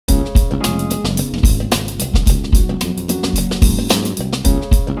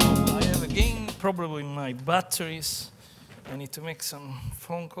problem with my batteries. I need to make some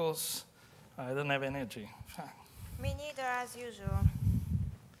phone calls. I don't have energy. Me neither, as usual.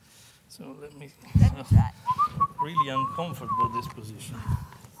 So let me try. really uncomfortable this position.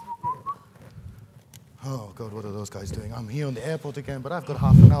 Oh, God, what are those guys doing? I'm here on the airport again, but I've got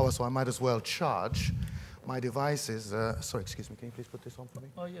half an hour, so I might as well charge my devices. Sorry, excuse me, can you please put this on for me?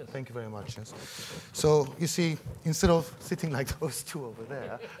 Oh, yes. Thank you very much, yes. So, you see, instead of sitting like those two over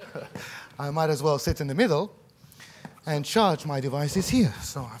there, I might as well sit in the middle and charge my devices here.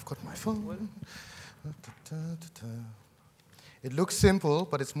 So I've got my phone. It looks simple,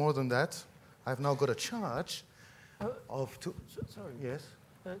 but it's more than that. I've now got a charge of two... Sorry. Yes?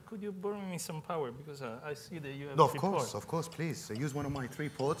 Could you borrow me some power? Because I see that you have No, three ports. of course, please. Use one of my 3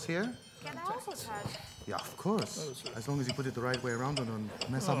 ports here. Can I also charge? Yeah, of course. As long as you put it the right way around and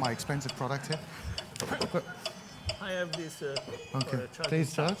don't mess up my expensive product here. I have this Okay, charging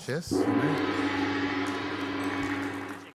please charge, yes.